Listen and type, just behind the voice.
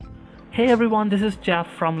Hey everyone, this is Jeff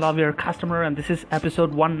from Love Your Customer, and this is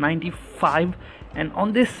episode 195. And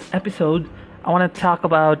on this episode, I want to talk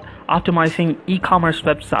about optimizing e-commerce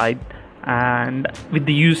website and with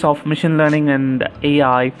the use of machine learning and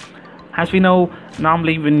AI. As we know,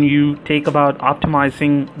 normally when you take about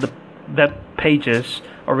optimizing the web pages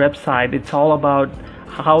or website, it's all about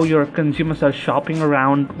how your consumers are shopping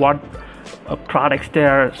around, what products they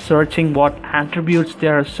are searching, what attributes they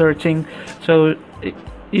are searching. So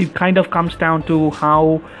it kind of comes down to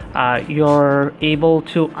how you're able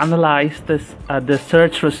to analyze the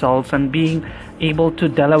search results and being able to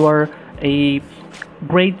deliver a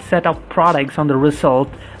great set of products on the result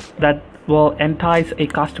that will entice a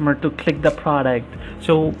customer to click the product.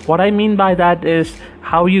 So what I mean by that is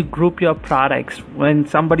how you group your products. When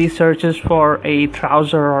somebody searches for a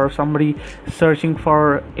trouser or somebody searching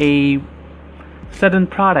for a certain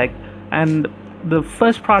product, and the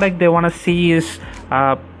first product they want to see is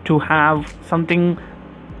to have something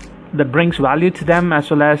that brings value to them, as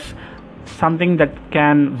well as something that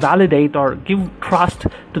can validate or give trust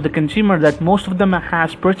to the consumer that most of them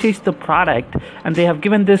has purchased the product and they have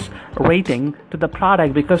given this rating to the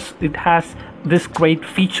product because it has this great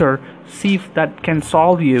feature. See if that can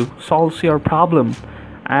solves your problem.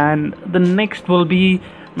 And the next will be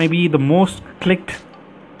maybe the most clicked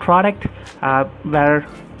product, where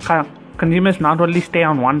consumers not only stay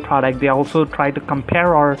on one product, they also try to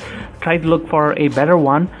compare or try to look for a better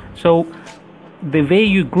one. So the way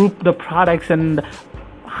you group the products and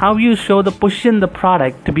how you show the position the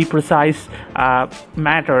product, to be precise,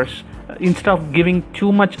 matters. Instead of giving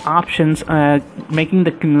too much options, making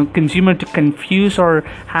the consumer to confuse or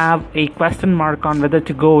have a question mark on whether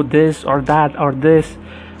to go this or that or this,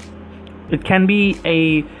 it can be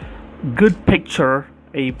a good picture,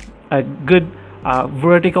 a good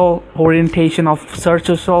vertical orientation of search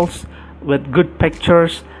results with good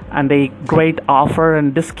pictures and a great offer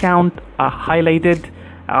and discount highlighted,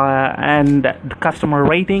 and the customer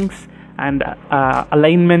ratings and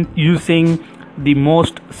alignment using the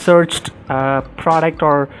most searched product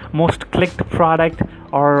or most clicked product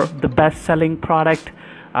or the best selling product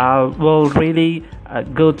will really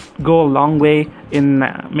go a long way in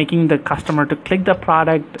making the customer to click the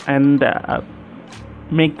product and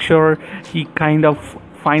make sure he kind of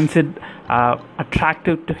finds it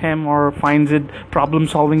attractive to him or finds it problem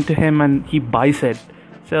solving to him and he buys it.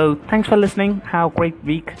 So thanks for listening. Have a great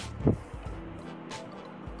week.